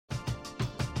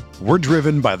We're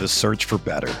driven by the search for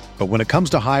better. But when it comes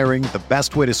to hiring, the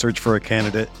best way to search for a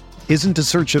candidate isn't to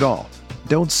search at all.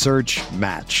 Don't search,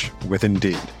 match with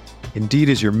Indeed. Indeed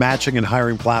is your matching and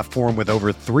hiring platform with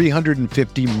over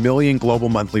 350 million global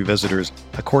monthly visitors,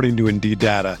 according to Indeed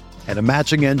data, and a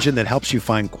matching engine that helps you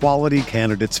find quality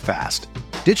candidates fast.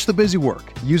 Ditch the busy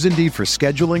work. Use Indeed for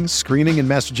scheduling, screening, and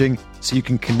messaging so you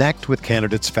can connect with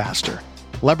candidates faster.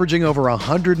 Leveraging over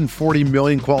 140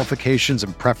 million qualifications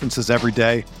and preferences every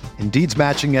day, Indeed's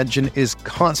matching engine is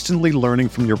constantly learning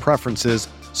from your preferences,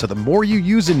 so the more you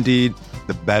use Indeed,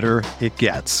 the better it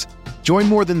gets. Join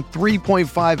more than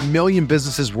 3.5 million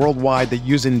businesses worldwide that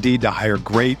use Indeed to hire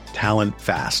great talent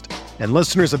fast. And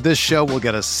listeners of this show will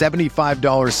get a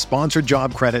 $75 sponsored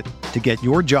job credit to get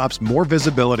your jobs more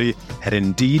visibility at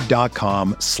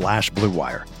Indeed.com/Blue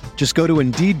Wire. Just go to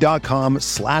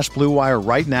Indeed.com/Blue Wire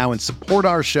right now and support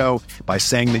our show by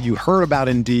saying that you heard about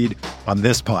Indeed on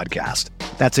this podcast.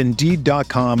 That's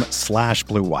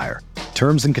Indeed.com/Blue Wire.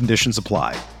 Terms and conditions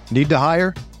apply. Need to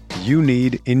hire? You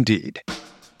need Indeed. Do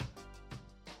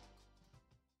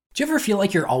you ever feel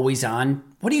like you're always on?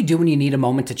 What do you do when you need a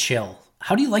moment to chill?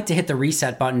 How do you like to hit the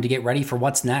reset button to get ready for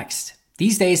what's next?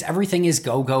 These days, everything is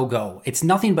go, go, go. It's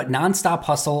nothing but nonstop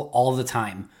hustle all the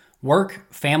time.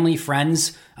 Work, family,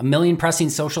 friends, a million pressing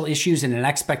social issues, and an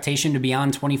expectation to be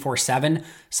on 24/7.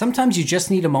 Sometimes you just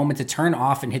need a moment to turn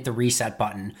off and hit the reset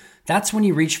button. That's when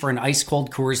you reach for an ice-cold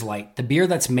Coors Light, the beer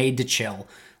that's made to chill.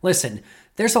 Listen,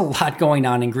 there's a lot going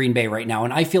on in Green Bay right now,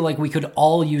 and I feel like we could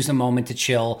all use a moment to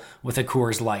chill with a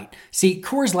Coors Light. See,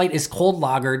 Coors Light is cold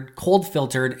lagered, cold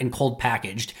filtered, and cold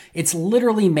packaged. It's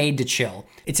literally made to chill.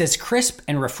 It's as crisp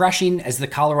and refreshing as the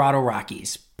Colorado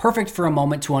Rockies. Perfect for a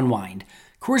moment to unwind.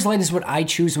 Coors Light is what I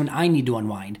choose when I need to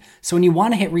unwind. So when you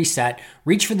want to hit reset,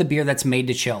 reach for the beer that's made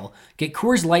to chill. Get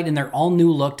Coors Light in their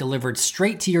all-new look delivered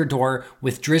straight to your door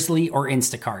with Drizzly or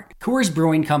Instacart. Coors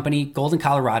Brewing Company, Golden,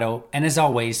 Colorado, and as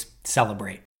always,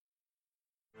 celebrate.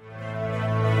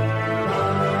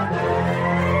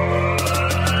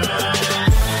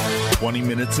 "20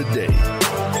 minutes a day,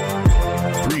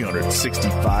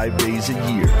 365 days a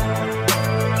year.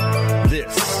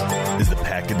 This is the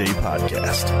Pack-A-Day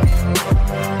Podcast.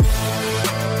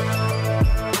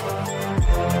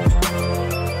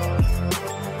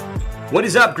 What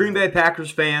is up, Green Bay Packers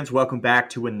fans? Welcome back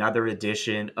to another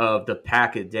edition of the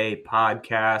Pack-A-Day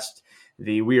Podcast.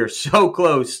 We are so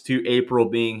close to April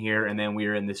being here, and then we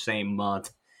are in the same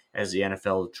month as the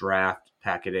NFL Draft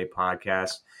Pack-A-Day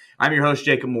Podcast. I'm your host,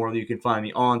 Jacob Morley. You can find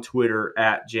me on Twitter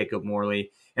at Jacob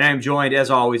Morley. And I'm joined, as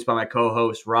always, by my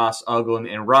co-host, Ross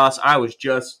Uglin. And Ross, I was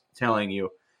just telling you,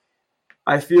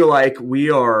 I feel like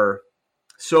we are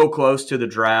so close to the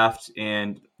draft,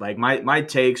 and like my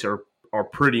takes are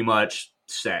pretty much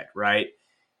set, right?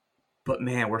 But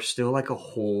man, we're still like a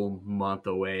whole month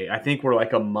away. I think we're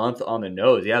like a month on the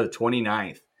nose. Yeah, the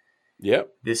 29th.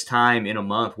 Yep. This time in a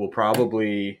month, we'll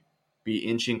probably be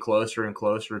inching closer and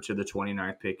closer to the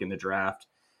 29th pick in the draft,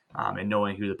 and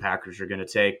knowing who the Packers are going to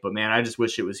take. But man, I just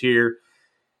wish it was here,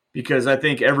 because I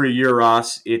think every year,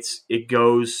 Ross,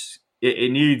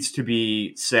 it needs to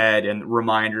be said, and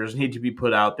reminders need to be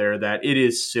put out there that it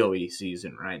is silly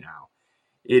season right now.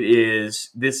 It is.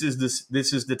 This is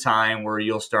the time where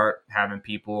you'll start having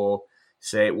people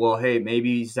say, "Well, hey,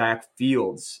 maybe Zach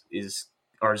Wilson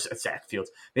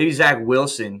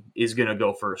is going to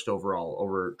go first overall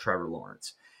over Trevor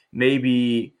Lawrence.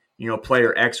 Maybe,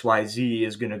 player XYZ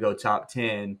is going to go top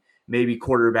 10. Maybe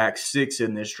quarterback 6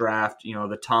 in this draft,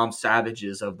 the Tom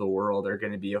Savages of the world are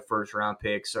going to be a first round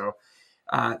pick." So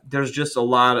there's just a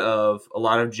lot of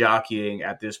jockeying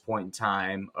at this point in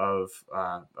time of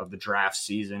the draft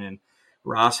season. And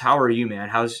Ross, how are you, man?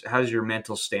 How's your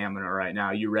mental stamina right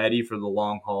now? You ready for the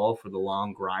long haul, for the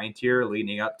long grind here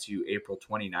leading up to April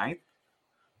 29th?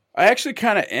 I actually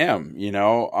kind of am,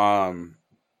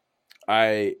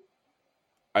 I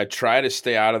try to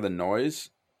stay out of the noise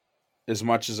as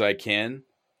much as I can.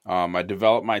 I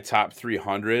developed my top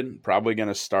 300, probably going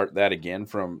to start that again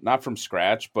not from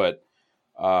scratch, but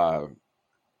I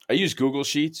use Google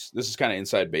Sheets. This is kind of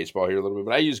inside baseball here a little bit,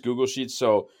 but I use Google Sheets.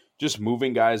 So just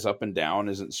moving guys up and down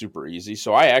isn't super easy.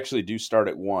 So I actually do start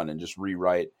at 1 and just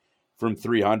rewrite from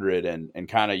 300 and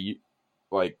kind of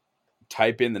like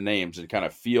type in the names and kind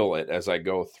of feel it as I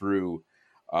go through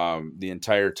the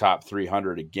entire top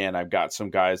 300. Again, I've got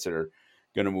some guys that are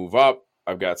going to move up.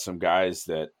 I've got some guys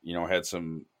that, had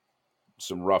some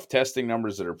rough testing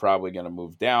numbers that are probably going to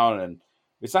move down. And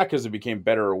it's not because they became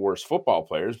better or worse football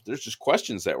players. There's just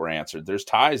questions that were answered. There's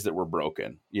ties that were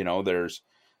broken. There's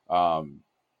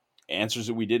answers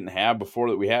that we didn't have before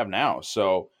that we have now.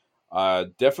 So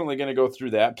Definitely going to go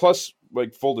through that. Plus,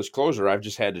 like full disclosure, I've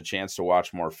just had a chance to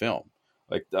watch more film.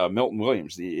 Like Milton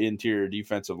Williams, the interior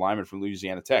defensive lineman from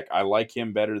Louisiana Tech. I like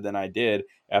him better than I did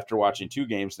after watching 2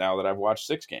 games now that I've watched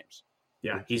 6 games.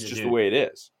 Yeah, he's just the way it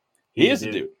is. He is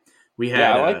a dude.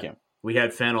 I like him. We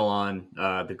had Fennel on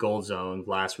the Gold Zone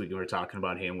last week, and we were talking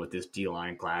about him with this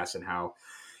D-line class and how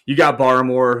you got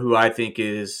Barmore, who I think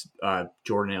is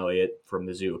Jordan Elliott from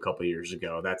Mizzou a couple years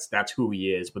ago. That's who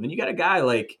he is. But then you got a guy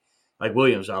like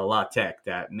Williams out of La Tech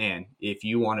that, man, if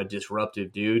you want a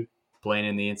disruptive dude playing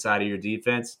in the inside of your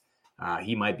defense,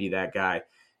 he might be that guy.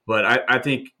 But I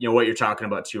think, what you're talking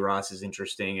about too, Ross, is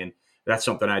interesting, and that's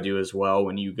something I do as well.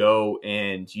 When you go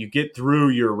and you get through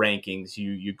your rankings,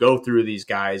 you go through these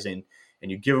guys and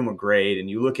you give them a grade and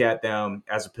you look at them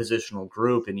as a positional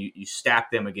group and you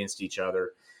stack them against each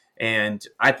other. And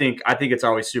I think it's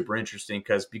always super interesting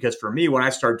because for me, when I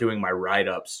start doing my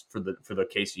write-ups for the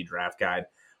KC draft guide,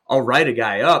 I'll write a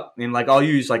guy up and I'll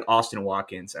use Austin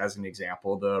Watkins as an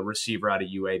example, the receiver out of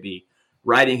UAB,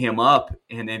 writing him up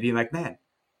and then being like, man,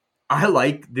 I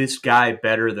like this guy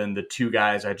better than the 2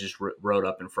 guys I just wrote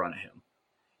up in front of him,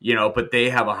 but they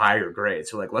have a higher grade.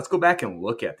 So let's go back and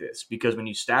look at this, because when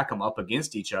you stack them up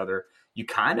against each other, you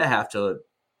kind of have to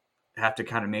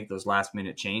kind of make those last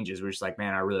minute changes. We're just like,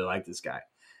 man, I really like this guy.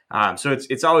 So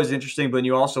it's always interesting, but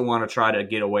you also want to try to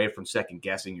get away from second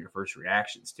guessing your first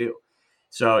reactions too.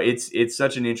 So it's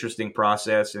such an interesting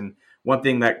process. And one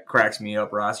thing that cracks me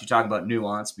up, Ross, you talk about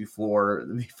nuance before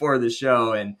the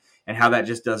show and how that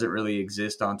just doesn't really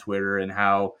exist on Twitter, and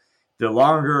how the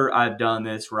longer I've done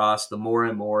this, Ross, the more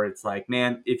and more it's like,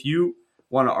 man, if you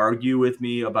want to argue with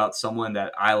me about someone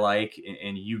that I like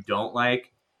and you don't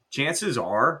like, chances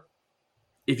are,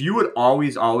 if you would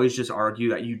always just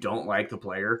argue that you don't like the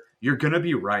player, you're going to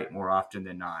be right more often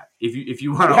than not. If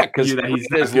you want to argue that he's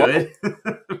not good,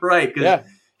 right, because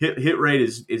hit rate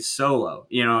is so low,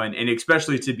 and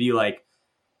especially to be like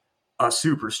a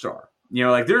superstar.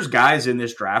 There's guys in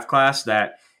this draft class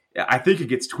that I think it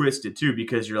gets twisted too,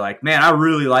 because you're like, man, I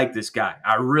really like this guy.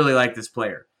 I really like this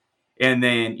player. And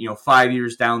then, 5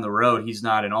 years down the road, he's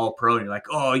not an all-pro, and you're like,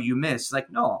 oh, you missed.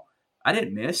 No, I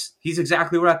didn't miss. He's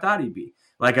exactly what I thought he'd be.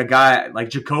 Like a guy like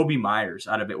Jacoby Myers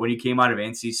when he came out of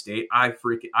NC State, I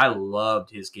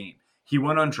loved his game. He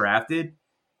went undrafted,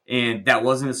 and that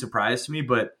wasn't a surprise to me,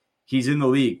 but he's in the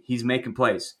league. He's making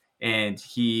plays. And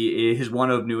he is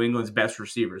one of New England's best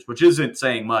receivers, which isn't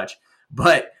saying much.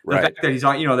 But the fact that he's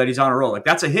on, that he's on a roll,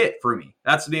 that's a hit for me.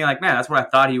 That's being like, man, that's what I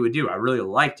thought he would do. I really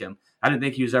liked him. I didn't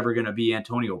think he was ever going to be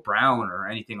Antonio Brown or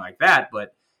anything like that,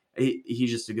 but he's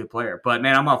just a good player. But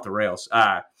man, I'm off the rails.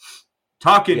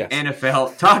 Talking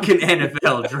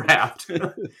NFL draft.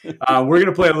 We're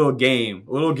gonna play a little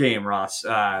game, Ross.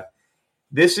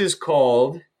 This is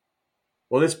called.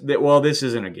 This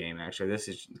isn't a game, actually. This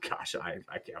is, gosh, I've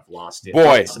lost it.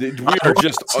 Boy, we are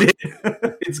just...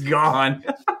 It's gone.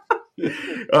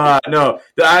 No,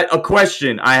 a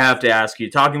question I have to ask you.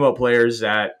 Talking about players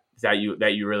that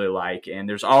you really like, and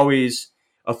there's always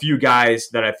a few guys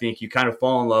that I think you kind of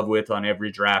fall in love with on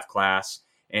every draft class,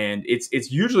 and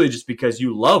it's usually just because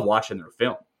you love watching their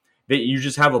film. That you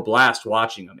just have a blast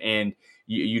watching them, and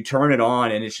you turn it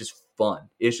on, and it's just fun.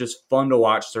 It's just fun to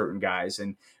watch certain guys,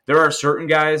 and there are certain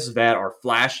guys that are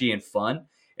flashy and fun,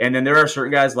 and then there are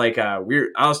certain guys like I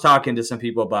was talking to some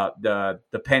people about the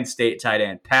Penn State tight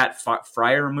end Pat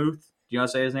Freiermuth. Do you know how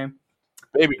to say his name?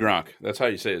 Baby Gronk. That's how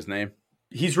you say his name.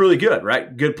 He's really good,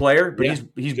 right? Good player, but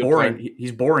he's boring. Player.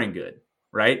 He's boring good,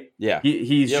 right? Yeah.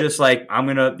 He's just like, I'm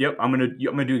gonna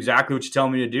do exactly what you tell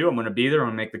me to do. I'm gonna be there. I'm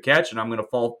gonna make the catch, and I'm gonna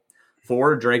fall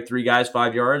forward, drag 3 guys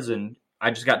 5 yards, and I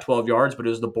just got 12 yards, but it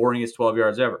was the boringest 12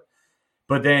 yards ever.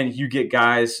 But then you get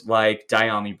guys like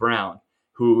Dyami Brown,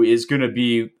 who is going to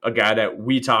be a guy that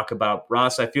we talk about.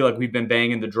 Ross, I feel like we've been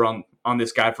banging the drum on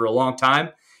this guy for a long time.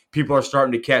 People are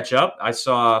starting to catch up. I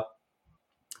saw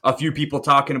a few people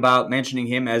talking about mentioning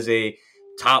him as a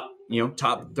top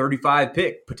 35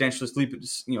 pick, potentially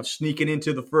sneaking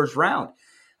into the first round.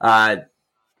 And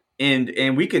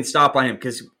we can stop on him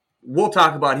because we'll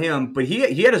talk about him. But he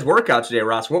had his workout today,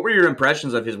 Ross. What were your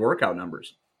impressions of his workout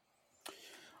numbers?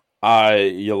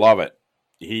 You love it.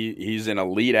 He's an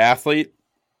elite athlete,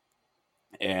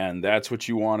 and that's what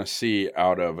you want to see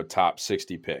out of a top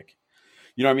 60 pick.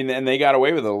 You know what I mean? And they got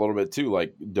away with it a little bit too.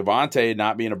 Like Devontae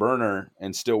not being a burner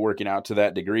and still working out to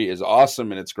that degree is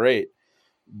awesome, and it's great.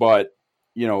 But,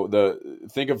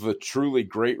 think of the truly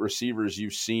great receivers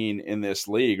you've seen in this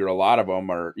league, or a lot of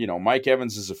them are, Mike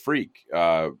Evans is a freak.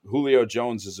 Julio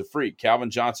Jones is a freak.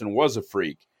 Calvin Johnson was a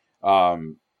freak.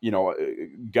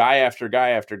 Guy after guy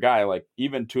after guy, like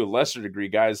even to a lesser degree,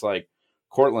 guys like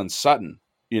Cortland Sutton,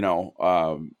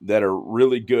 that are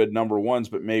really good number ones,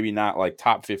 but maybe not like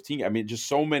top 15. I mean, just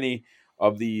so many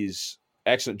of these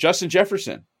excellent. Justin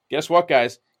Jefferson, guess what,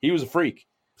 guys? He was a freak.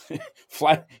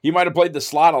 He might have played the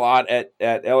slot a lot at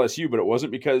LSU, but it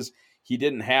wasn't because he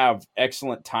didn't have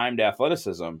excellent timed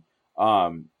athleticism.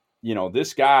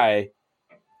 This guy,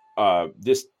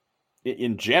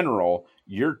 in general,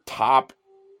 your top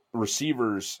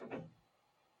receivers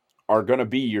are going to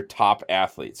be your top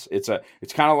athletes. It's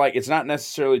kind of like, it's not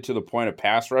necessarily to the point of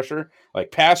pass rusher.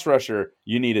 Like pass rusher,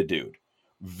 you need a dude.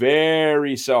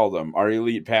 Very seldom are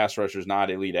elite pass rushers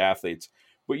not elite athletes,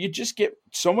 but you just get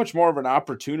so much more of an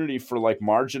opportunity for like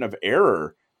margin of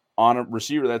error on a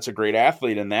receiver that's a great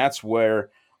athlete. And that's where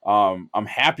I'm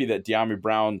happy that Dyami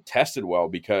Brown tested well,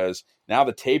 because now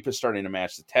the tape is starting to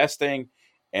match the testing.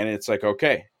 And it's like,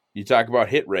 okay, you talk about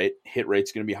hit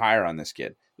rate's going to be higher on this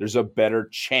kid. There's a better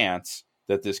chance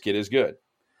that this kid is good.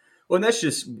 Well, and that's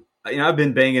just, I've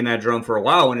been banging that drum for a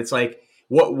while, and it's like,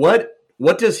 what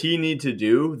does he need to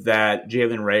do that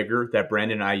Jalen Reagor, that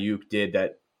Brandon Ayuk did,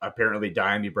 that apparently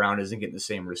Dyami Brown isn't getting the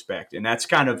same respect? And that's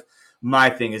kind of my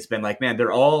thing. It's been like, man,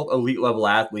 they're all elite level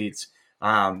athletes.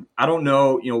 I don't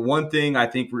know. One thing I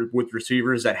think with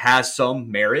receivers that has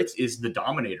some merit is the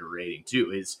dominator rating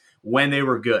too, is when they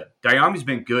were good. Dyami's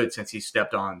been good since he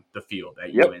stepped on the field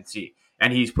at UNC.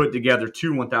 And he's put together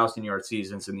 2 1,000-yard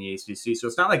seasons in the ACC. So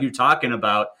it's not like you're talking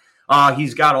about,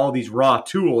 he's got all these raw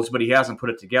tools, but he hasn't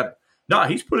put it together. No,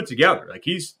 he's put it together. Like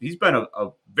he's been a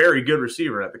very good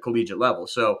receiver at the collegiate level.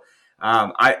 So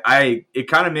it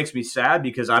kind of makes me sad,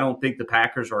 because I don't think the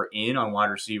Packers are in on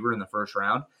wide receiver in the first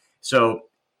round. So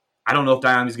I don't know if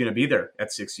Dyami's going to be there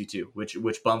at 62,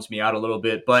 which bums me out a little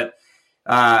bit. But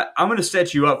I'm going to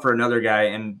set you up for another guy,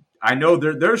 and I know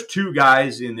there's 2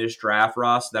 guys in this draft,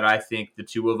 Ross, that I think the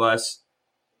 2 of us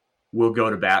will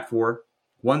go to bat for.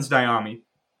 One's Dyami.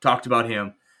 Talked about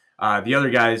him. The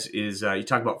other guys is you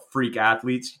talk about freak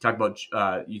athletes. You talk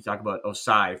about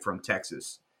Osai from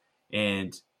Texas,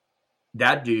 and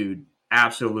that dude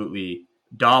absolutely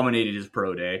dominated his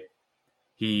pro day.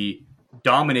 He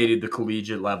dominated the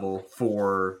collegiate level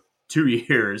for 2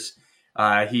 years.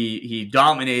 He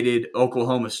dominated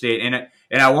Oklahoma State, and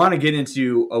I want to get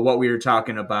into what we were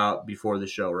talking about before the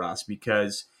show, Ross,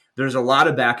 because there's a lot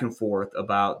of back and forth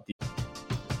about the.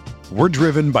 We're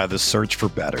driven by the search for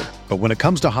better, but when it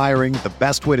comes to hiring, the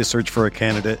best way to search for a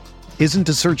candidate isn't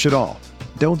to search at all.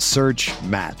 Don't search,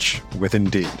 match with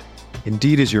Indeed.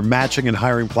 Indeed is your matching and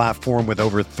hiring platform with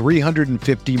over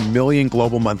 350 million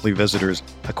global monthly visitors,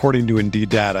 according to Indeed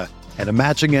data, and a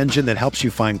matching engine that helps you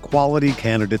find quality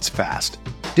candidates fast.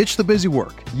 Ditch the busy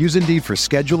work. Use Indeed for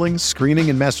scheduling, screening,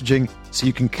 and messaging so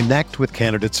you can connect with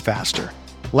candidates faster.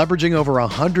 Leveraging over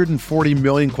 140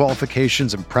 million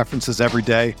qualifications and preferences every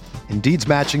day, Indeed's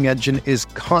matching engine is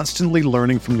constantly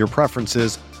learning from your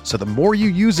preferences, so the more you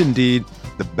use Indeed,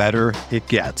 the better it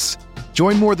gets.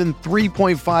 Join more than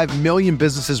 3.5 million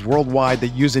businesses worldwide that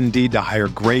use Indeed to hire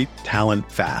great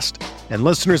talent fast. And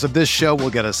listeners of this show will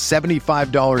get a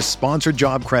 $75 sponsored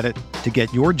job credit to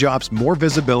get your jobs more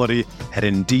visibility at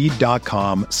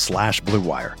Indeed.com/Blue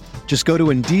Wire. Just go to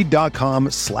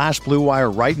Indeed.com/Blue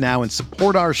Wire right now and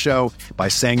support our show by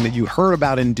saying that you heard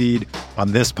about Indeed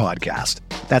on this podcast.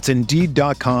 That's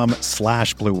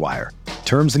Indeed.com/Blue Wire.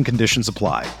 Terms and conditions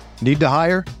apply. Need to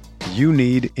hire? You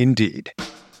need Indeed.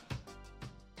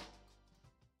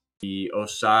 The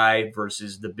Osai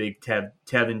versus the big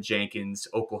Tevin Jenkins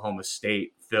Oklahoma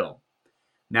State film.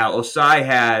 Now, Osai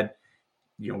had,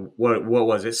 what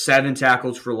was it? 7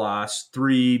 tackles for loss,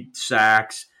 3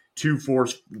 sacks, 2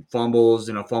 forced fumbles,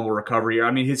 and a fumble recovery. I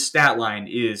mean, his stat line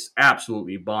is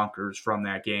absolutely bonkers from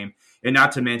that game. And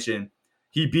not to mention,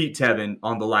 he beat Tevin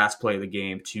on the last play of the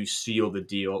game to seal the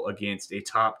deal against a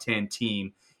top 10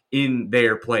 team in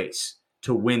their place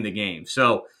to win the game.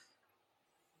 So,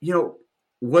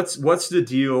 what's the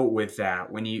deal with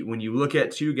that when you look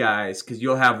at 2 guys? Because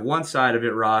you'll have one side of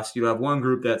it, Ross. You'll have one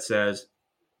group that says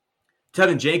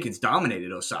Tevin Jenkins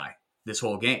dominated Osai this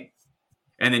whole game,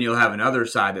 and then you'll have another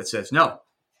side that says no,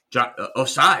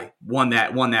 Osai won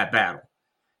that battle.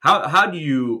 How do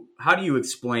you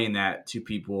explain that to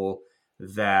people,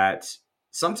 that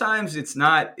sometimes it's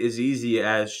not as easy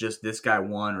as just this guy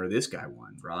won or this guy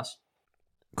won, Ross?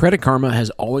 Credit Karma has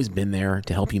always been there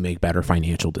to help you make better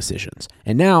financial decisions.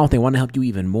 And now they want to help you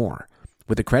even more.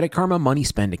 With the Credit Karma Money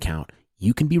Spend account,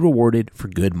 you can be rewarded for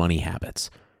good money habits.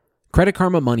 Credit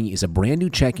Karma Money is a brand new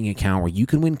checking account where you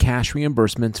can win cash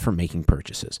reimbursements for making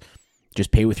purchases.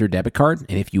 Just pay with your debit card,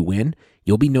 and if you win,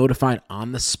 you'll be notified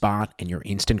on the spot, and your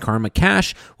Instant Karma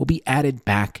cash will be added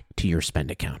back to your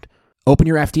spend account. Open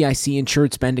your FDIC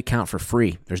insured spend account for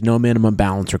free. There's no minimum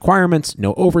balance requirements,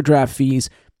 no overdraft fees,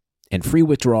 and free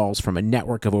withdrawals from a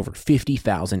network of over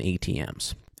 50,000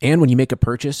 ATMs. And when you make a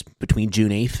purchase between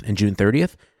June 8th and June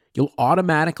 30th, you'll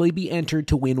automatically be entered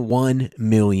to win $1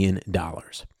 million.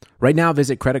 Right now,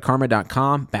 visit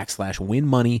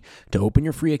creditkarma.com/winmoney to open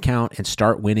your free account and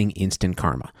start winning instant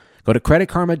karma. Go to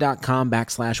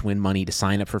creditkarma.com/winmoney to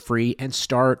sign up for free and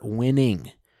start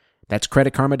winning. That's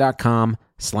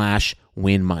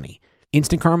creditkarma.com/winmoney.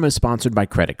 Instant Karma is sponsored by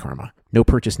Credit Karma. No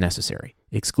purchase necessary.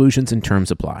 Exclusions and terms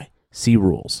apply. See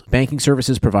rules. Banking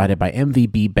services provided by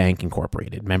MVB Bank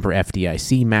Incorporated. Member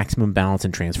FDIC. Maximum balance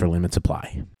and transfer limits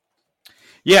apply.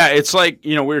 Yeah, it's like,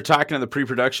 we were talking in the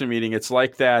pre-production meeting. It's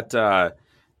like that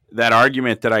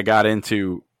argument that I got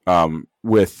into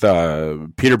with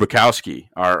Peter Bukowski,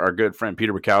 our good friend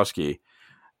Peter Bukowski,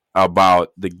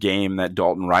 about the game that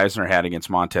Dalton Reisner had against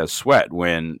Montez Sweat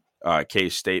when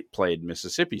K-State played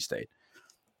Mississippi State.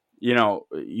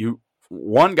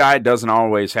 One guy doesn't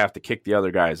always have to kick the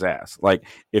other guy's ass. Like,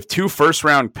 if 2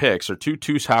 first-round picks or two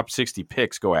top 60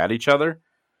 picks go at each other,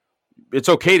 it's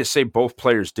okay to say both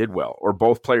players did well or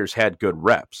both players had good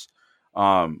reps.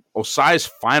 Osai's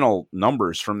final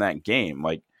numbers from that game,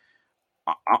 like,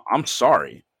 I'm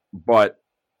sorry, but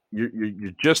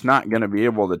you're just not going to be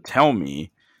able to tell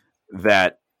me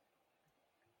that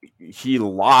he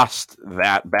lost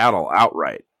that battle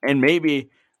outright. And maybe,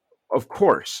 of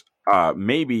course,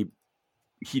 maybe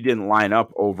he didn't line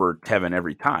up over Tevin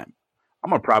every time. I'm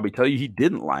going to probably tell you he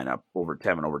didn't line up over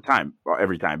Tevin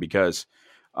every time because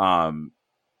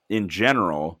in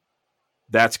general,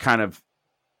 that's kind of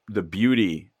the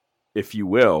beauty, if you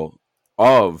will,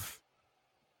 of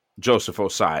Joseph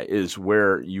Ossai, is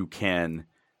where you can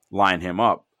line him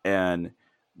up and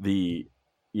the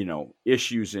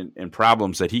issues and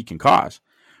problems that he can cause.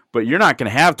 But you're not going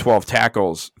to have 12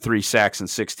 tackles, 3 sacks, and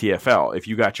 6 TFL if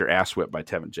you got your ass whipped by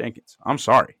Tevin Jenkins. I'm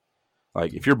sorry.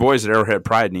 Like, if your boys at Arrowhead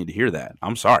Pride need to hear that,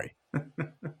 I'm sorry.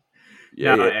 We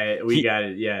got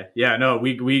it. Yeah. No,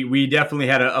 we definitely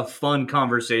had a fun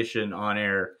conversation on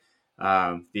air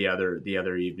the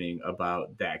other evening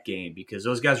about that game because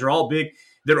those guys are all big.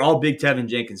 They're all big Tevin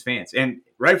Jenkins fans, and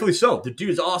rightfully so. The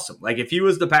dude's awesome. Like, if he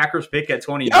was the Packers pick at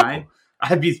 29,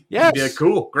 I'd be like,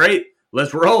 cool, great,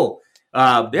 let's roll.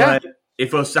 But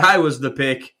if Ossai was the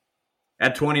pick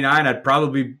at 29, I'd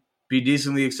probably be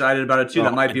decently excited about it too.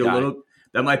 That might be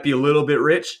a little bit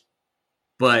rich,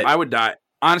 but I would die.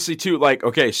 Honestly, too, like,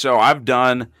 okay, so I've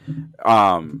done,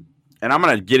 and I'm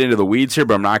going to get into the weeds here,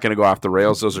 but I'm not going to go off the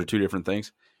rails. Those are two different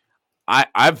things.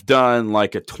 I've done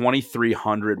like a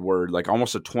 2,300 word, like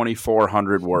almost a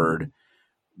 2,400 word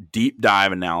deep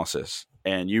dive analysis.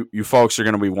 And you folks are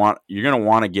going to want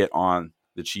to get on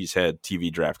the Cheesehead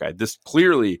TV draft guide. This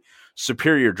clearly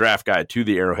superior draft guide to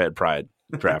the Arrowhead Pride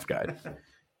draft guide.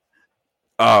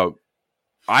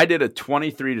 I did a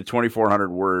 23 to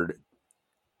 2,400 word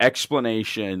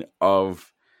explanation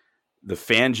of the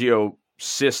Fangio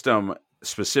system,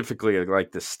 specifically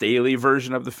like the Staley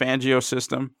version of the Fangio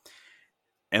system.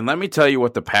 And let me tell you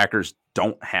what the Packers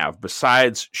don't have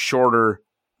besides shorter,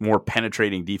 more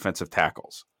penetrating defensive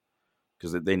tackles,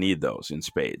 because they need those in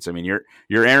spades. I mean, your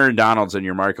Aaron Donalds and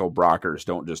your Michael Brockers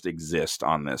don't just exist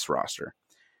on this roster.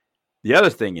 The other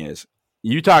thing is,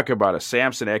 you talk about a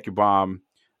Samson Ekubom,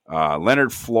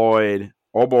 Leonard Floyd,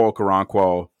 Obo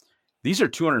Okoronkwo. These are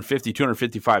 250,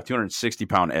 255,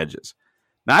 260-pound edges,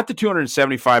 not the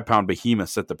 275-pound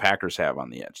behemoths that the Packers have on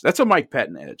the edge. That's a Mike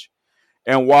Pettin edge.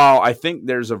 And while I think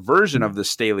there's a version of the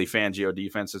Staley Fangio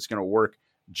defense that's going to work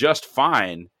just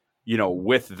fine,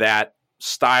 with that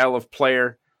style of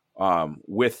player,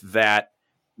 with that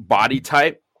body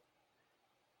type,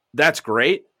 that's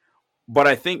great. But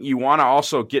I think you want to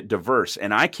also get diverse.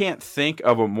 And I can't think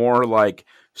of a more like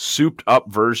souped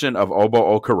up version of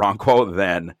Obo Okoronkwo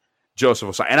than Joseph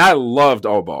Ossai. And I loved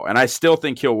Obo, and I still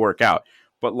think he'll work out.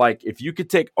 But like, if you could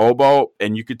take Obo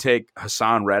and you could take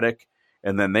Hassan Reddick,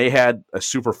 and then they had a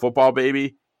super football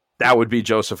baby, that would be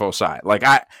Joseph Ossai. Like,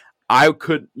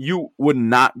 you would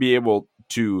not be able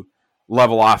to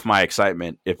level off my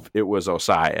excitement if it was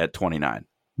Ossai at 29.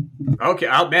 Okay,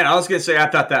 man, I was going to say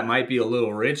I thought that might be a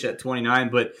little rich at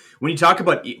 29, but when you talk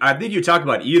about, I think you talk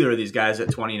about either of these guys at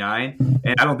 29,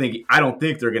 and I don't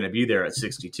think they're going to be there at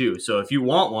 62. So if you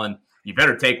want one, you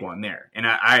better take one there. And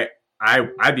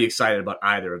I'd be excited about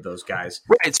either of those guys.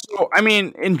 Right. So, I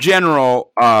mean, in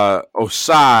general,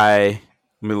 Ossai,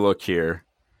 let me look here.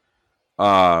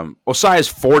 Ossai is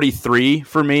 43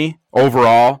 for me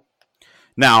overall.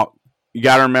 Now, you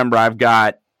got to remember, I've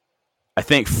got, I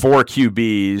think, 4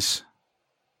 QBs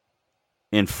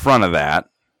in front of that.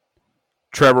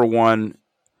 Trevor 1,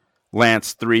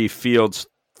 Lance 3, Fields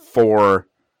 4,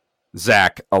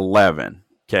 Zach 11.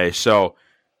 Okay, so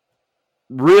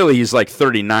really he's like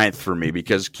 39th for me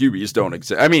because QBs don't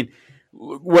exist. I mean,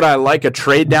 would I like a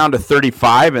trade down to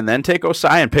 35 and then take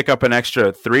Osai and pick up an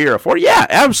extra 3 or a 4? Yeah,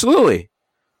 absolutely.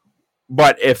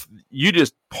 But if you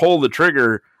just pull the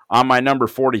trigger on my number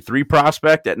 43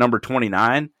 prospect at number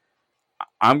 29,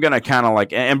 I'm going to kind of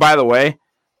like, and by the way,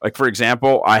 like for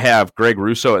example, I have Greg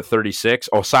Russo at 36.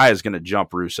 Osai is going to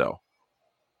jump Russo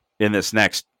in this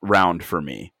next round for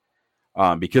me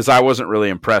because I wasn't really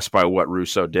impressed by what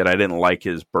Russo did. I didn't like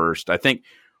his burst. I think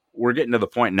we're getting to the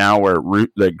point now where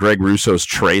that Greg Russo's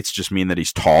traits just mean that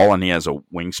he's tall and he has a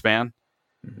wingspan.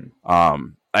 Mm-hmm.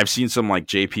 I've seen some like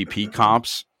JPP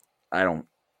comps. I'm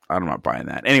not buying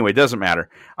that. Anyway, it doesn't matter.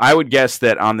 I would guess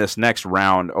that on this next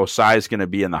round, Osai is going to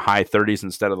be in the high 30s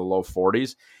instead of the low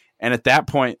 40s. And at that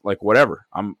point, like whatever,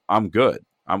 I'm good.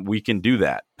 We can do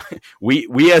that.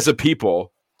 we as a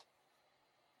people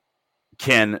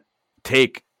can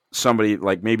take somebody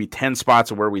like maybe 10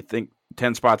 spots of where we think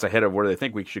 10 spots ahead of where they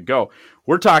think we should go.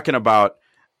 We're talking about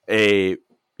a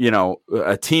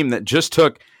team that just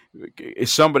took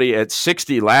somebody at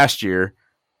 60 last year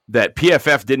that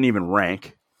PFF didn't even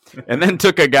rank, and then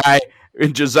took a guy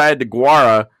in Josiah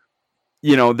DeGuara,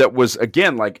 that was,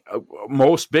 again, like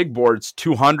most big boards,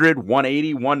 200,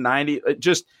 180, 190.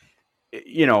 Just,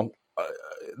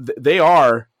 they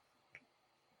are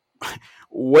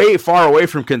way far away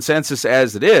from consensus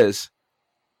as it is.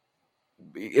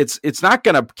 It's not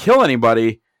going to kill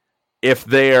anybody if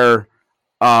they're,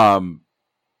 10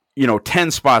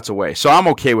 spots away. So I'm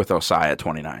okay with Osai at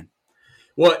 29.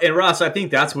 Well, and Ross, I think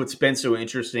that's what's been so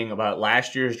interesting about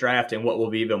last year's draft, and what will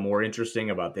be even more interesting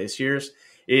about this year's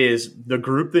is the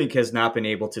groupthink has not been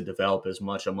able to develop as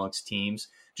much amongst teams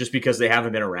just because they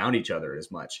haven't been around each other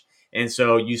as much. And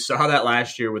so you saw that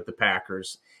last year with the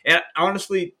Packers. And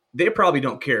honestly, they probably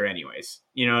don't care anyways.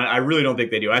 I really don't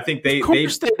think they do. I think they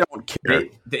don't care.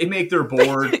 They make their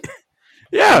board.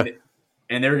 Yeah.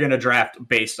 And they're going to draft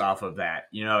based off of that.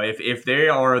 If they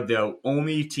are the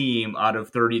only team out of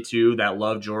 32 that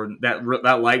love Jordan, that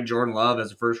like Jordan Love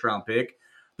as a first round pick,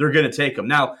 they're going to take him.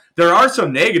 Now, there are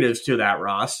some negatives to that,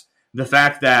 Ross. The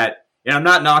fact that, and I'm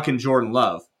not knocking Jordan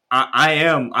Love.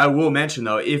 I will mention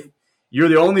though, if you're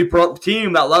the only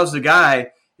team that loves the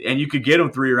guy and you could get him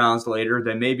 3 rounds later,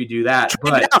 then maybe do that.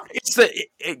 But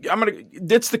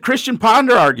it's the Christian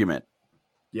Ponder argument.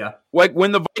 Yeah. Like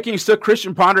when the Vikings took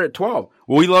Christian Ponder at 12.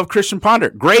 Well, we love Christian Ponder.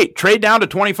 Great. Trade down to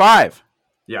 25.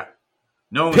 Yeah.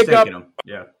 No one's taking him.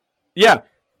 Yeah. Yeah.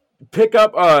 Pick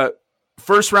up a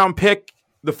first-round pick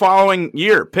the following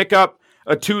year. Pick up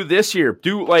a 2 this year.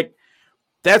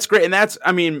 That's great. And that's,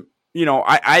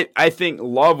 I think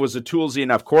Love was a toolsy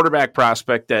enough quarterback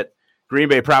prospect that Green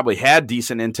Bay probably had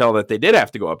decent intel that they did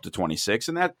have to go up to 26.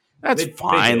 And that's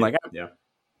fine.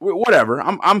 Whatever.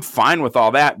 I'm fine with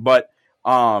all that. But,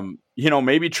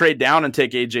 maybe trade down and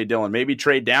take A.J. Dillon. Maybe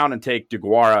trade down and take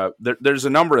DeGuara. There's a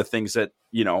number of things that,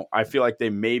 I feel like they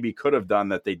maybe could have done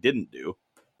that they didn't do.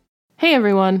 Hey,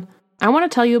 everyone. I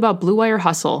want to tell you about Blue Wire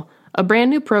Hustle, a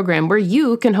brand new program where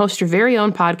you can host your very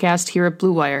own podcast here at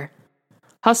Blue Wire.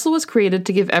 Hustle was created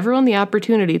to give everyone the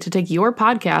opportunity to take your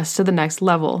podcast to the next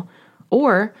level.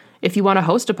 Or, if you want to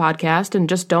host a podcast and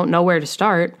just don't know where to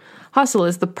start, Hustle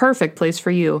is the perfect place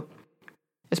for you.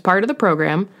 As part of the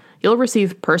program, you'll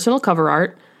receive personal cover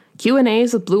art,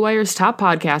 Q&As with Blue Wire's top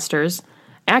podcasters,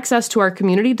 access to our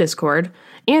community Discord,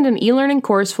 and an e-learning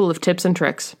course full of tips and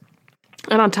tricks.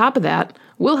 And on top of that,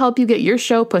 we'll help you get your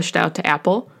show pushed out to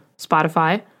Apple,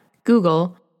 Spotify,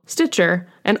 Google, Stitcher,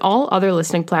 and all other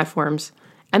listening platforms.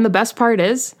 And the best part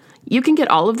is, you can get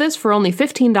all of this for only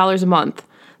 $15 a month,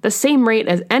 the same rate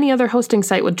as any other hosting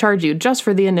site would charge you just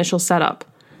for the initial setup.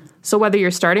 So whether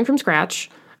you're starting from scratch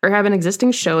or have an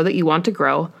existing show that you want to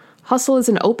grow, Hustle is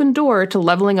an open door to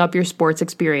leveling up your sports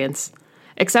experience.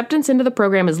 Acceptance into the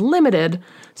program is limited,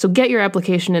 so get your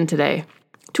application in today.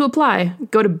 To apply,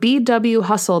 go to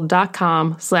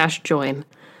bwhustle.com/join.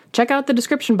 Check out the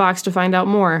description box to find out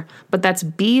more, but that's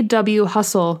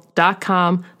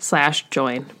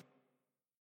bwhustle.com/join.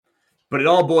 But it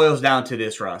all boils down to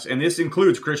this, Ross, and this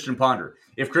includes Christian Ponder.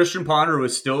 If Christian Ponder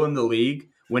was still in the league,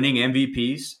 winning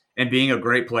MVPs and being a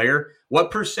great player,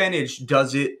 what percentage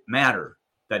does it matter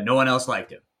that no one else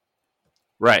liked him?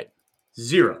 Right.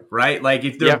 0, right? Like,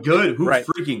 if they're good, who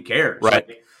freaking cares? Right.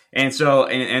 And so,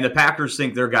 and the Packers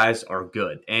think their guys are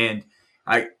good. And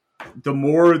the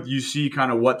more you see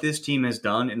kind of what this team has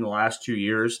done in the last 2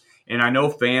 years, and I know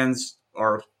fans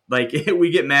are like, we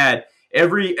get mad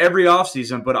every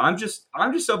offseason, but I'm just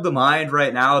of the mind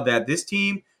right now that this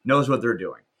team knows what they're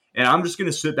doing. And I'm just going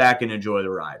to sit back and enjoy the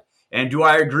ride. And do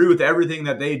I agree with everything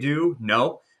that they do?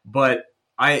 No. But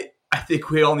I think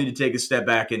we all need to take a step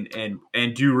back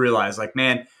and do realize, like,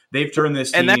 man, they've turned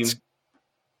this team.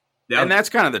 And that's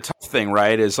kind of the tough thing,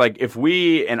 right? Is like if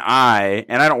we and I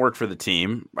don't work for the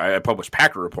team. I publish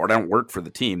Packer Report. I don't work for the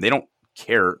team. They don't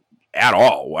care at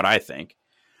all what I think.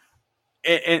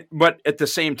 But at the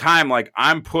same time, like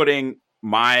I'm putting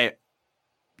my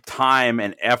time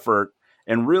and effort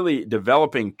and really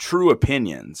developing true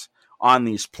opinions on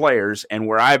these players and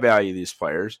where I value these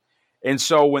players. And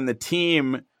so when the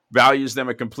team values them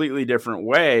a completely different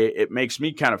way, it makes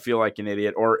me kind of feel like an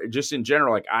idiot, or just in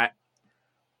general, like I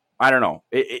don't know.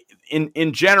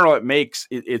 In general,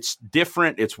 it's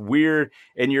different. It's weird.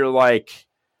 And you're like,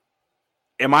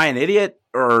 am I an idiot?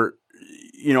 Or,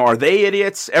 are they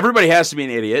idiots? Everybody has to be an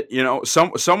idiot.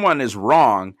 Someone is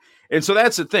wrong. And so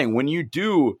that's the thing. When you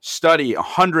do study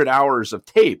 100 hours of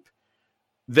tape,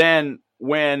 then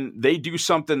when they do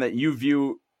something that you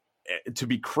view to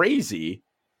be crazy,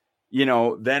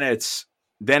 then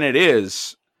it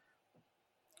is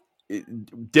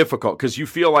difficult because you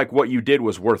feel like what you did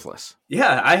was worthless.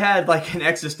 Yeah, I had like an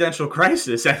existential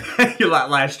crisis at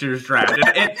last year's draft.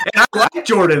 And I like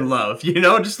Jordan Love,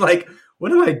 just like,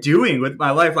 what am I doing with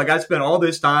my life? Like I spent all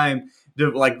this time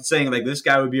saying like this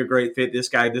guy would be a great fit, this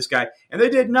guy, and they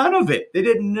did none of it. They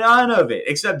did none of it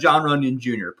except John Runyon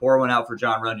Jr. Pour one out for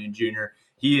John Runyon Jr.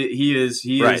 He is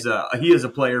a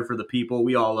player for the people.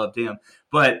 We all loved him.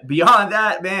 But beyond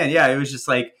that, man, yeah, it was just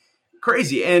like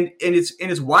crazy. And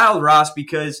it's wild, Ross,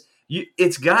 because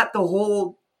it's got the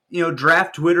whole,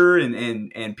 draft Twitter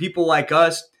and people like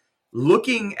us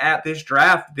looking at this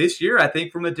draft this year, I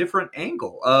think from a different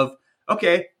angle of,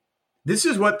 okay, this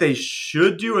is what they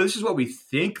should do, or this is what we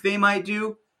think they might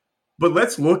do. But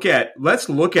let's look at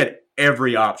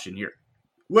every option here.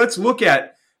 Let's look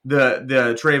at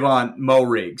the Trayvon Mo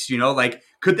Riggs, like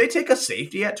could they take a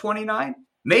safety at 29?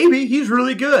 Maybe. He's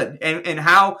really good. And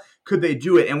how could they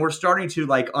do it? And we're starting to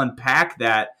like unpack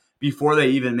that before they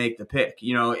even make the pick.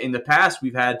 In the past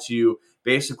we've had to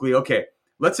basically, okay,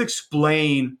 let's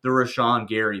explain the Rashawn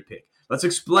Gary pick. Let's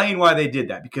explain why they did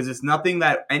that, because it's nothing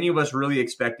that any of us really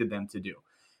expected them to do.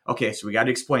 Okay, so we got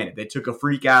to explain it. They took a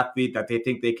freak athlete that they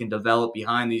think they can develop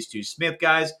behind these two Smith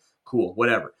guys. Cool,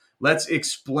 whatever. Let's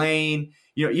explain,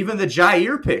 even the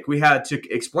Jair pick we had to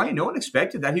explain. No one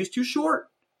expected that. He was too short.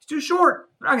 He's too short.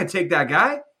 We're not going to take that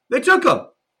guy. They took him,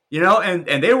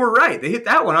 and they were right. They hit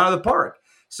that one out of the park.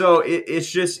 So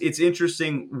it's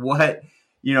interesting what,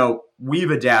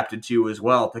 we've adapted to as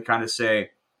well to kind of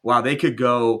say, wow, they could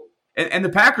go. And the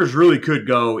Packers really could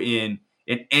go in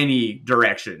any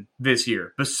direction this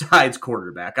year besides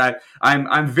quarterback.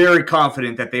 I'm very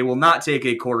confident that they will not take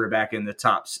a quarterback in the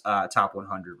top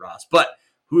 100, Ross. But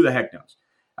who the heck knows?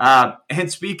 And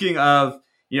speaking of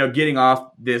getting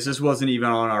off this wasn't even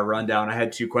on our rundown. I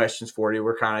had two questions for you.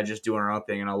 We're kind of just doing our own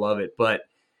thing, and I love it. But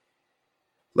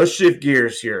let's shift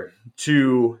gears here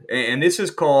to, and this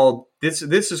is called.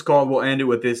 We'll end it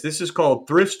with this. This is called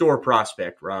Thrift Store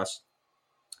Prospect, Ross.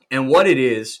 And what it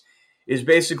is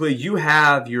basically you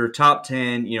have your top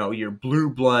 10, your blue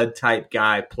blood type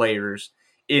guy players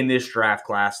in this draft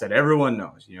class that everyone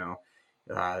knows,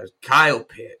 Kyle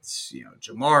Pitts,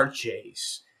 Jamar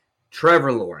Chase,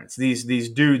 Trevor Lawrence, these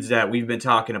dudes that we've been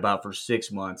talking about for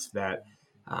 6 months that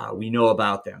we know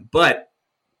about them. But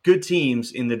good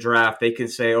teams in the draft, they can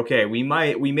say, okay, we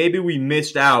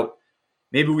missed out.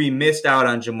 Maybe we missed out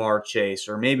on Jamar Chase,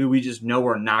 or maybe we just know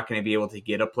we're not going to be able to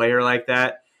get a player like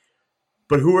that.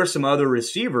 But who are some other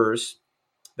receivers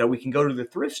that we can go to the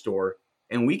thrift store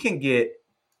and we can get,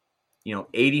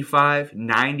 85,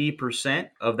 90%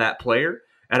 of that player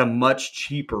at a much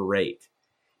cheaper rate?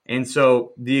 And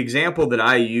so the example that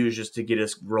I use just to get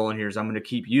us rolling here is I'm going to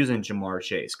keep using Jamar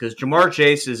Chase, because Jamar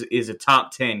Chase is a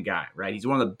top 10 guy, right? He's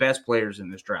one of the best players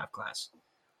in this draft class.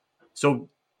 So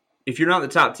if you're not in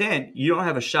the top 10, you don't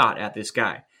have a shot at this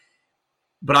guy.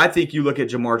 But I think you look at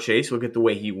Jamar Chase, look at the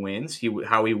way he wins,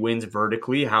 how he wins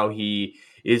vertically, how he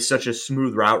is such a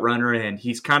smooth route runner, and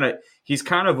he's kind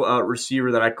of a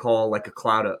receiver that I call like a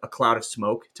cloud of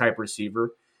smoke type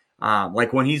receiver.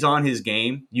 Like when he's on his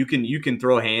game, you can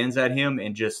throw hands at him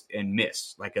and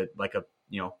miss like a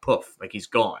poof, like he's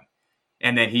gone,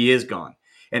 and then he is gone.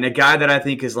 And a guy that I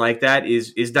think is like that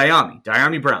is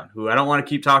Dyami Brown, who I don't want to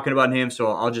keep talking about him,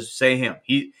 so I'll just say him.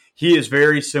 He is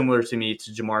very similar to me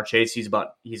to Jamar Chase. He's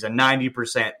a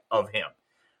 90% of him.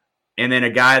 And then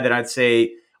a guy that I'd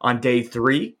say on day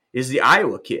 3 is the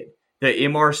Iowa kid, the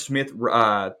Emar Smith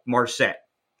Marset.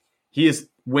 He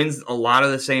wins a lot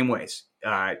of the same ways.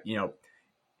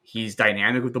 He's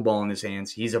dynamic with the ball in his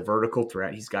hands. He's a vertical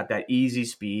threat. He's got that easy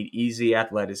speed, easy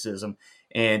athleticism,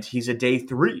 and he's a day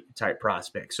 3 type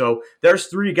prospect. So there's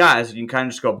 3 guys that you can kind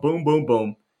of just go boom, boom,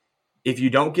 boom. If you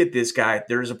don't get this guy,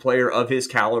 there's a player of his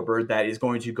caliber that is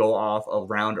going to go off a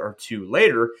round or 2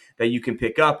 later that you can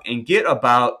pick up and get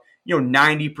about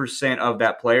 90% of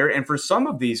that player. And for some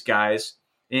of these guys,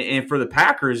 and for the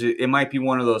Packers, it might be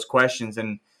one of those questions.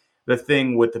 And the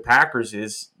thing with the Packers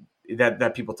is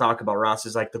that people talk about, Ross,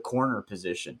 is like the corner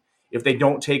position. If they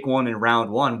don't take one in round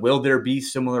 1, will there be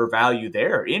similar value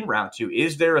there in round 2?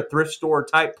 Is there a thrift store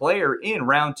type player in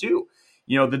round 2?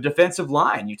 The defensive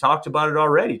line, you talked about it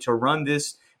already. To run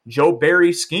this Joe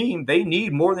Barry scheme, they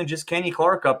need more than just Kenny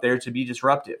Clark up there to be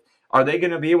disruptive. Are they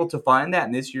going to be able to find that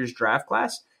in this year's draft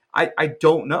class? I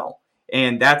don't know.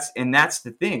 And that's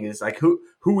the thing, is like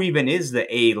who even is the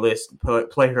A-list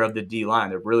player of the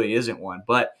D-line? There really isn't one.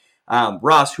 But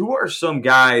Ross, who are some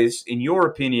guys, in your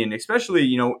opinion,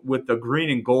 especially with the green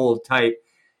and gold type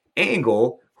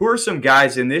angle, who are some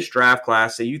guys in this draft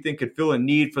class that you think could fill a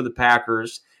need for the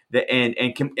Packers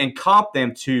and comp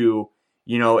them to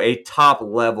a top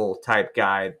level type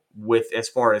guy with as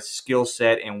far as skill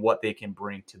set and what they can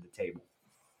bring to the table?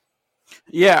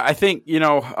 Yeah, I think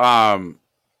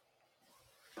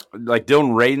like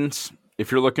Dylan Radins,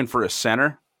 if you're looking for a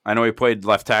center. I know he played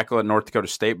left tackle at North Dakota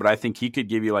State, but I think he could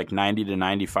give you like 90 to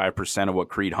 95% of what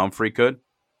Creed Humphrey could,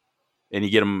 and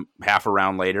you get him half a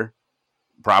round later,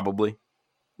 probably.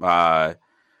 I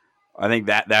think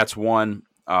that's one.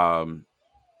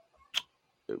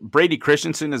 Brady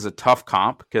Christensen is a tough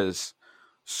comp because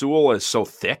Sewell is so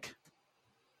thick.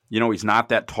 He's not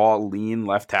that tall, lean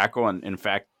left tackle, and in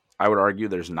fact, I would argue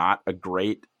there's not a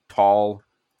great, tall,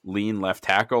 lean left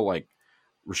tackle. Like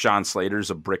Rashawn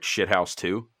Slater's a brick shithouse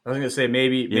too. I was going to say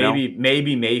maybe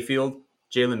Mayfield,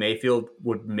 Jalen Mayfield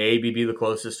would maybe be the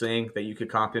closest thing that you could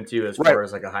comp him to as far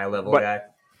as like a high level guy.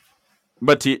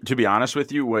 But to be honest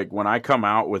with you, like when I come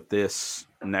out with this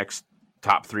next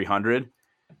top 300,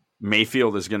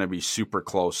 Mayfield is going to be super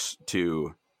close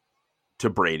to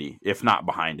Brady, if not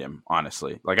behind him.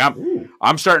 Honestly, like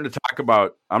I'm starting to talk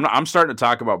about I'm starting to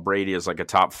talk about Brady as like a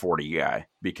top 40 guy,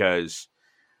 because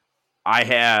I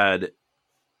had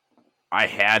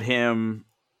him.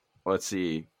 Let's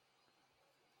see.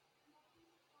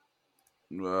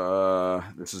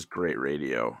 This is great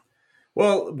radio.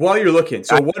 Well, while you're looking,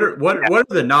 so what are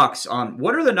the knocks on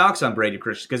Brady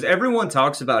Christensen? Because everyone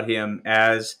talks about him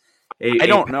as a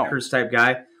Packers type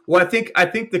guy. Well, I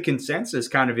think the consensus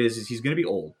kind of is he's going to be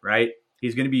old, right?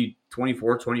 He's going to be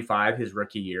 24, 25 his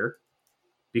rookie year,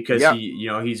 because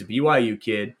he's a BYU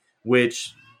kid,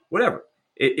 which whatever.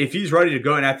 If he's ready to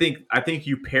go, and I think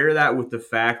you pair that with the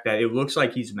fact that it looks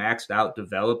like he's maxed out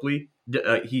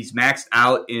he's maxed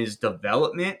out in his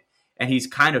development, and he's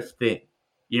kind of thin.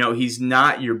 He's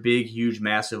not your big, huge,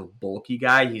 massive, bulky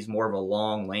guy. He's more of a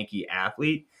long, lanky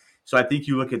athlete. So I think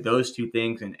you look at those two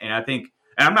things, and I think,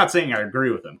 and I'm not saying I agree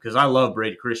with him, because I love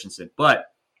Brady Christensen, but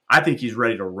I think he's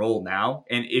ready to roll now.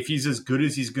 And if he's as good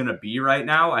as he's going to be right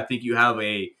now, I think you have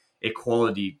a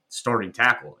quality starting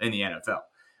tackle in the NFL.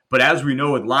 But as we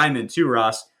know with linemen too,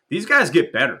 Ross, these guys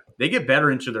get better. They get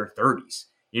better into their 30s.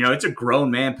 It's a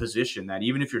grown man position that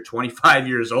even if you're 25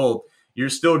 years old, you're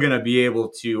still going to be able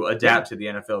to adapt to the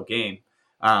NFL game.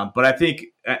 But I think,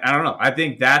 I don't know, I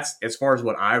think that's, as far as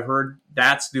what I've heard,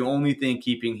 that's the only thing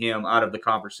keeping him out of the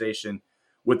conversation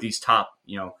with these top,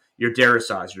 your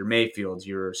Darrisaw's, your Mayfields,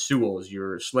 your Sewells,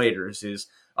 your Slaters is,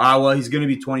 he's going to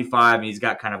be 25 and he's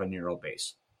got kind of a narrow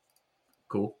base.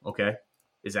 Cool. Okay.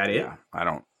 Is that it? Yeah,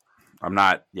 I'm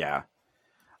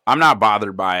not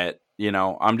bothered by it.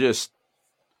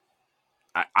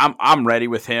 I'm ready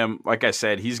with him. Like I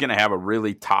said, he's going to have a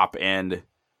really top end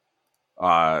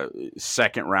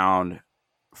second round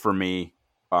for me.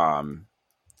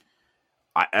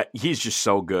 He's just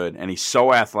so good, and he's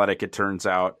so athletic, it turns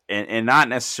out, and not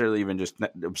necessarily even just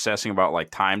obsessing about like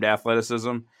timed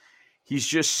athleticism. He's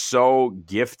just so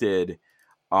gifted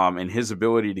in his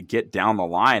ability to get down the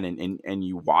line, and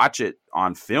you watch it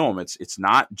on film. It's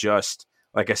not just,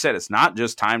 like I said, it's not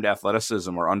just timed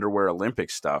athleticism or underwear Olympic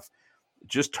stuff.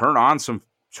 Just turn on some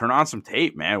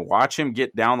tape, man. Watch him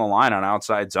get down the line on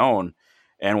outside zone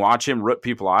and watch him rip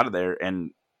people out of there.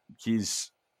 And he's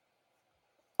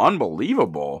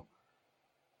unbelievable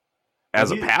as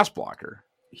a pass blocker.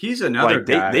 He's another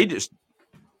guy.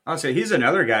 I'll say he's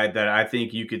another guy that I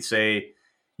think you could say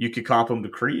you could comp him to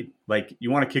Creed. Like, you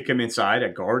want to kick him inside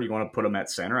at guard, you want to put him at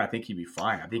center, I think he'd be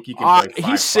fine. I think he can play 5'5".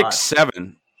 He's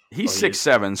 6'7". He's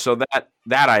 6'7", so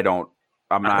that I don't.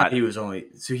 I thought he was only,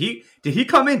 so did he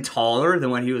come in taller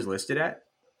than when he was listed at?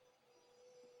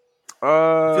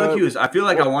 I feel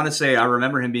like I want to say I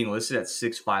remember him being listed at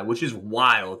 6'5", which is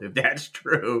wild if that's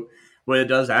true. But it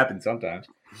does happen sometimes.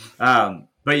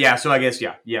 But yeah, so I guess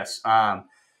yes.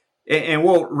 And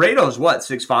well, Rado's what,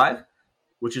 6'5",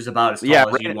 which is about as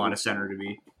tall as you'd want a center to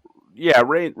be. Yeah,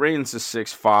 Rayden's is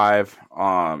 6'5".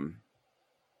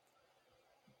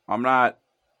 I'm not.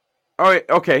 Oh,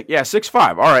 okay, yeah,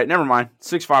 6'5". All right, never mind,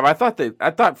 6'5".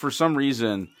 I thought for some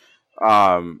reason,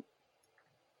 BYU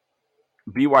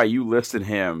listed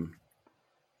him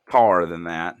taller than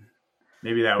that.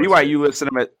 Maybe that was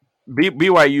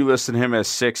BYU listed him as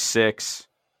 6'6".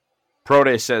 Pro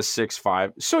Day says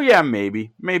 6'5". So yeah,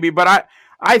 maybe, but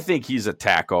I think he's a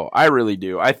tackle. I really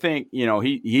do. I think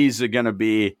he's going to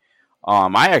be.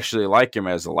 I actually like him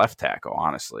as a left tackle,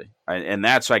 honestly, and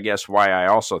that's I guess why I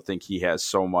also think he has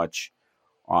so much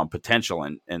potential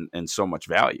and so much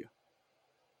value.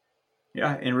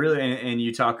 Yeah, and really, and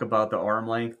you talk about the arm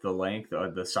length,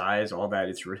 the size, all that.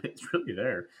 It's really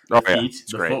there. The feet,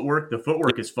 the great. The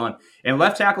footwork is fun. And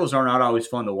left tackles are not always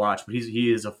fun to watch, but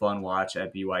he is a fun watch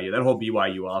at BYU. That whole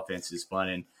BYU offense is fun.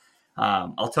 And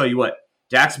I'll tell you what,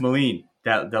 Dax Moline,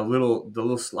 the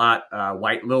little slot,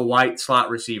 white slot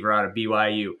receiver out of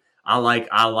BYU, I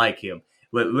like him.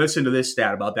 Listen to this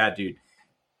stat about that dude.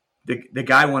 The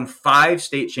guy won 5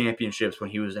 state championships when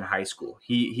he was in high school.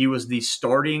 He was the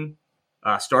starting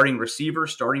receiver,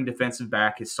 starting defensive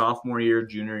back his sophomore year,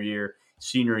 junior year,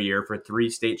 senior year for 3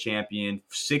 state champion,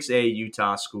 6A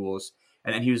Utah schools.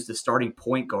 And then he was the starting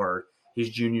point guard his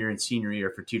junior and senior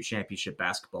year for 2 championship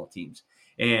basketball teams.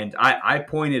 And I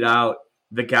pointed out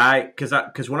the guy,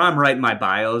 because when I'm writing my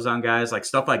bios on guys, like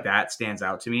stuff like that stands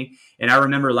out to me. And I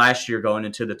remember last year going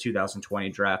into the 2020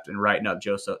 draft and writing up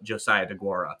Josiah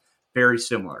DeGuara. Very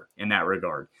similar in that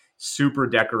regard. Super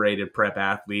decorated prep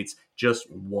athletes, just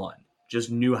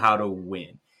knew how to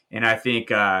win. And I think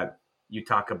you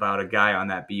talk about a guy on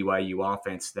that BYU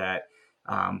offense that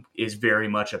is very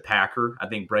much a Packer. I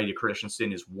think Brady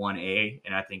Christensen is 1A,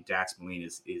 and I think Dax Moline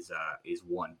is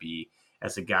 1B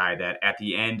as a guy that at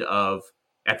the end of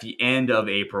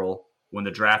April, when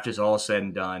the draft is all said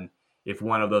and done, if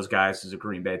one of those guys is a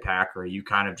Green Bay Packer, you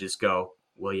kind of just go,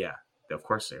 well, yeah, of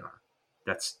course they are.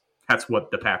 That's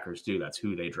what the Packers do. That's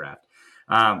who they draft.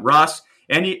 Ross,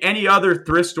 any other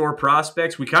thrift store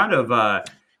prospects? We kind of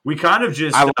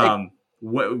just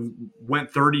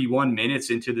went 31 minutes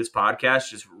into this podcast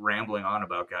just rambling on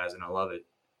about guys, and I love it.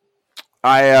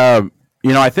 I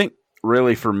think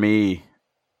really for me,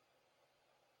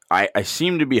 I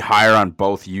seem to be higher on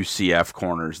both UCF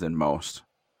corners than most.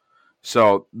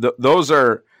 So those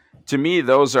are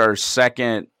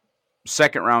second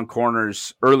round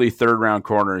corners, early third round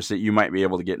corners that you might be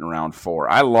able to get in round 4.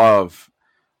 I love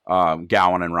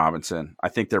Gowan and Robinson. I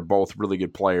think they're both really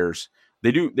good players.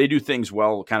 They do things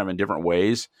well, kind of in different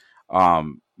ways.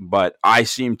 But I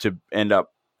seem to end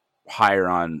up higher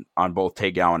on both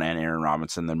Tay Gowan and Aaron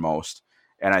Robinson than most.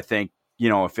 And I think,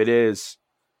 if it is,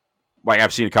 like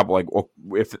I've seen a couple, like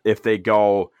if they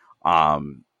go,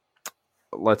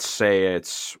 let's say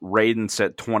it's Raiden's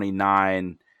at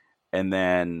 29, and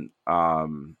then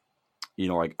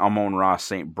like Amon-Ra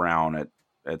St. Brown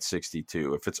at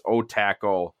 62. If it's O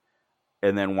tackle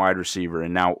and then wide receiver,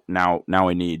 and now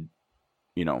we need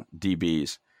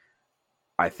DBs.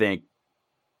 I think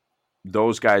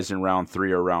those guys in round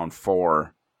 3 or round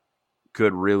 4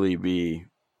 could really be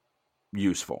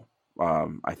useful.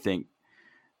 I think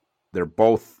they're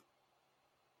both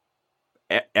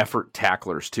effort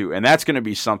tacklers too, and that's going to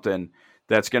be something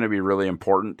that's going to be really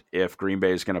important if Green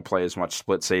Bay is going to play as much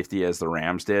split safety as the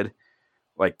Rams did.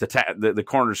 Like the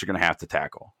corners are going to have to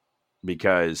tackle,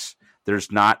 because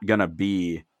there's not going to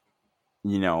be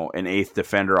an 8th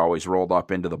defender always rolled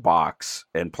up into the box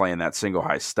and playing that single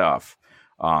high stuff.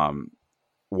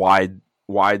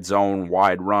 Wide zone,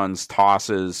 wide runs,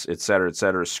 tosses, et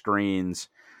cetera, screens.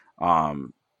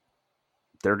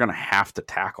 They're going to have to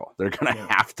tackle. They're going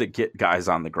to have to get guys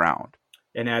on the ground.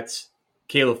 And that's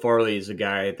Caleb Farley is a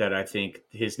guy that I think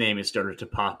his name has started to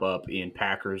pop up in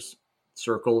Packers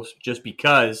circles, just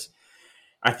because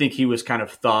I think he was kind of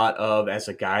thought of as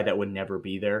a guy that would never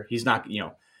be there. He's not,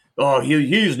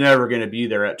 he's never going to be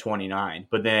there at 29.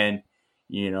 But then,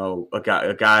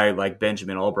 a guy like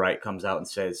Benjamin Albright comes out and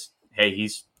says, hey,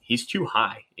 he's too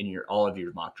high in all of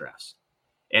your mock drafts.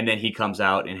 And then he comes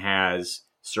out and has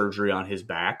surgery on his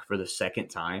back for the second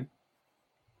time.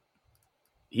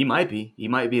 He might be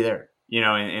there,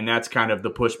 and that's kind of the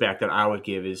pushback that I would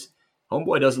give is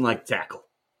homeboy doesn't like to tackle.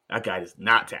 That guy does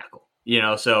not tackle,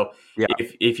 so yeah.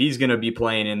 If he's going to be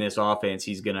playing in this offense,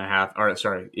 he's going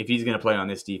to if he's going to play on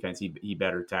this defense, he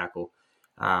better tackle.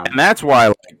 And that's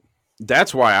why,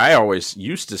 that's why I always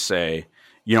used to say,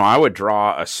 I would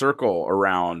draw a circle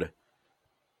around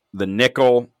the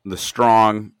nickel, the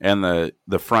strong, and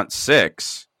the front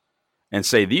six and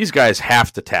say, these guys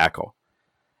have to tackle.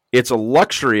 It's a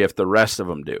luxury if the rest of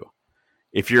them do.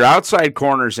 If your outside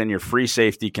corners and your free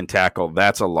safety can tackle,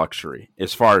 that's a luxury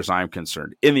as far as I'm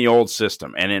concerned in the old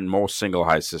system and in most single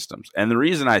high systems. And the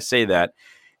reason I say that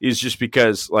is just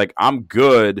because, like, I'm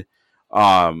good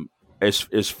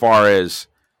as far as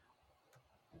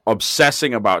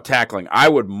obsessing about tackling. I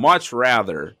would much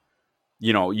rather,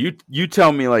 you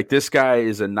tell me, like, this guy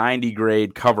is a 90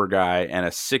 grade cover guy and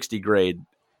a 60 grade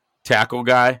tackle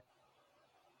guy,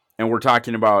 and we're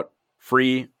talking about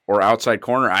free or outside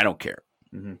corner, I don't care.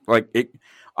 Mm-hmm. Like, it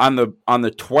on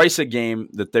the twice a game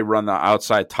that they run the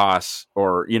outside toss,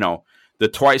 or the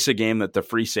twice a game that the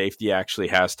free safety actually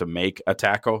has to make a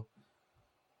tackle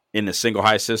in the single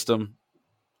high system,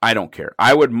 I don't care.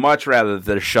 I would much rather that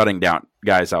they're shutting down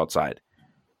guys outside.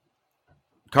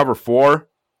 Cover 4,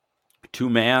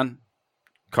 2-man,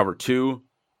 cover 2,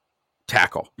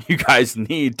 tackle. You guys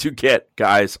need to get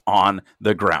guys on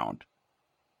the ground.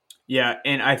 Yeah,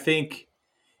 and I think,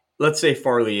 let's say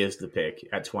Farley is the pick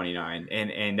at 29,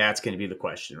 and that's going to be the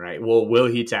question, right? Well, will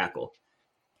he tackle?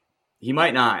 He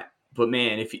might not, but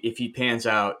man, if he pans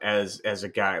out as a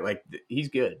guy, like, he's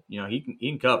good. He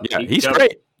can cover. Yeah, he's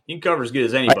great. He can cover as good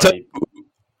as anybody.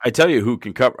 I tell you who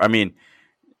can cover. I mean,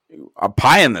 a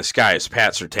pie in the sky is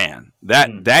Pat Surtain.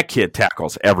 That kid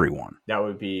tackles everyone. That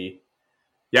would be,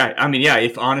 yeah. I mean, yeah.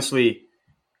 If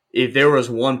there was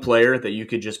one player that you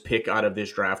could just pick out of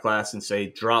this draft class and say,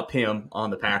 drop him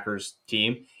on the Packers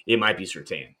team, it might be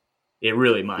Surtain. It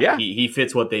really might. Yeah. He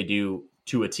fits what they do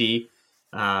to a T,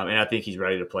 and I think he's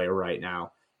ready to play right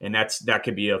now. And that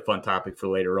could be a fun topic for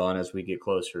later on as we get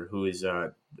closer. Who's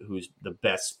the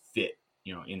best fit,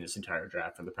 in this entire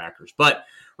draft for the Packers? But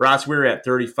Ross, we're at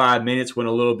 35 minutes. Went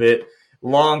a little bit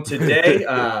long today.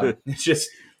 It's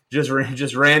just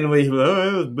randomly,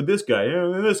 but this guy,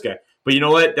 this guy. But you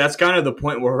know what? That's kind of the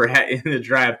point where we're at in the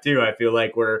draft too. I feel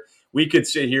like we could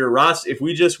sit here, Ross. If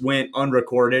we just went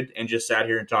unrecorded and just sat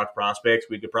here and talked prospects,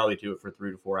 we could probably do it for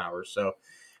 3 to 4 hours. So.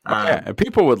 And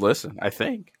people would listen, I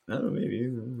think. Oh, maybe.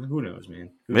 Who knows, man?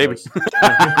 Maybe.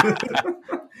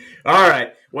 All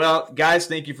right. Well, guys,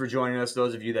 thank you for joining us.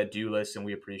 Those of you that do listen,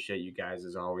 we appreciate you guys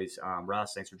as always.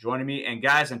 Ross, thanks for joining me. And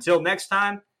guys, until next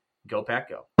time, go Pack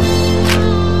Go.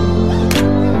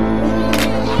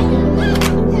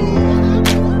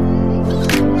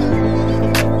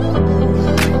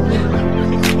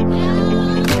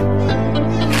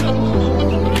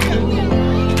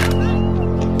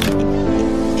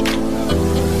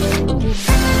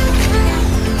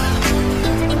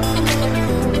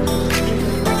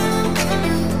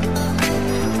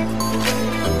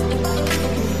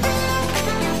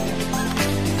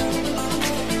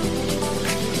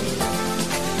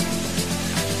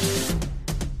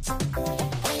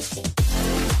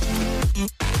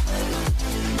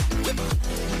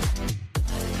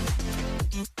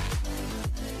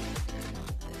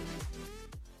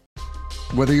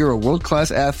 Whether you're a world-class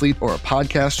athlete or a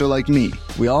podcaster like me,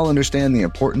 we all understand the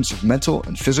importance of mental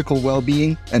and physical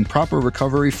well-being and proper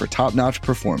recovery for top-notch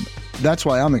performance. That's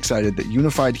why I'm excited that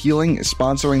Unified Healing is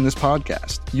sponsoring this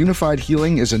podcast. Unified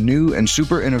Healing is a new and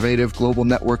super innovative global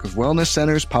network of wellness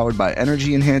centers powered by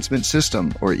Energy Enhancement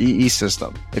System, or EE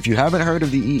System. If you haven't heard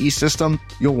of the EE System,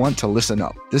 you'll want to listen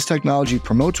up. This technology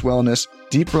promotes wellness,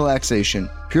 deep relaxation,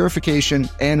 purification,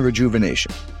 and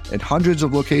rejuvenation. At hundreds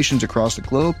of locations across the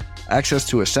globe, access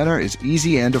to a center is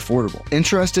easy and affordable.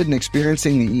 Interested in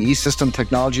experiencing the EE System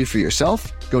technology for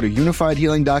yourself? Go to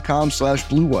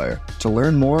unifiedhealing.com/bluewire to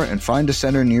learn more and find a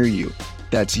center near you.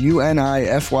 That's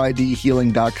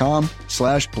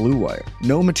unifydhealing.com/bluewire.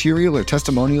 No material or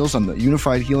testimonials on the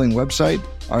Unified Healing website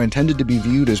are intended to be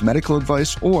viewed as medical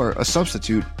advice or a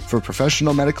substitute for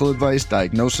professional medical advice,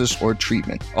 diagnosis, or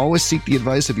treatment. Always seek the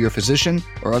advice of your physician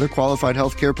or other qualified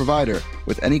healthcare provider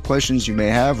with any questions you may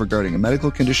have regarding a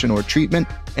medical condition or treatment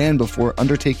and before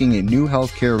undertaking a new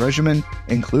healthcare regimen,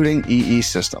 including EE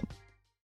System.